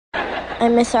I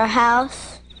miss our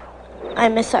house. I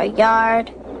miss our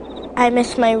yard. I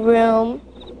miss my room.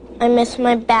 I miss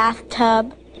my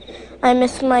bathtub. I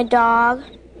miss my dog.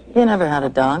 You never had a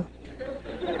dog.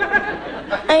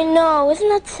 I know, isn't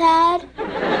that sad?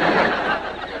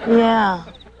 Yeah.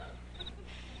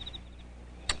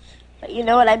 But you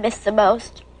know what I miss the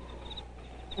most?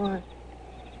 What?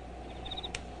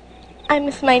 I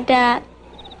miss my dad.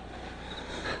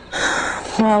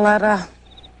 Well, Edda,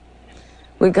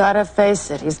 we gotta face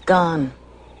it, he's gone.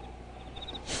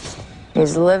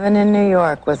 He's living in New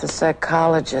York with a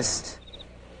psychologist.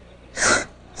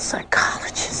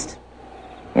 Psychologist.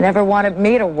 He never wanted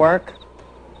me to work.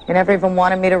 He never even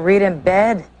wanted me to read in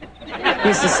bed. He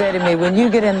used to say to me, when you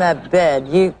get in that bed,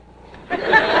 you...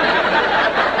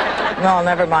 No,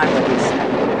 never mind what he said.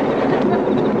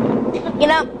 You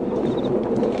know,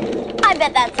 I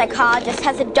bet that psychologist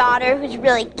has a daughter who's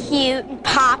really cute and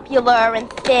popular and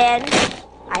thin.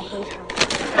 I hate her.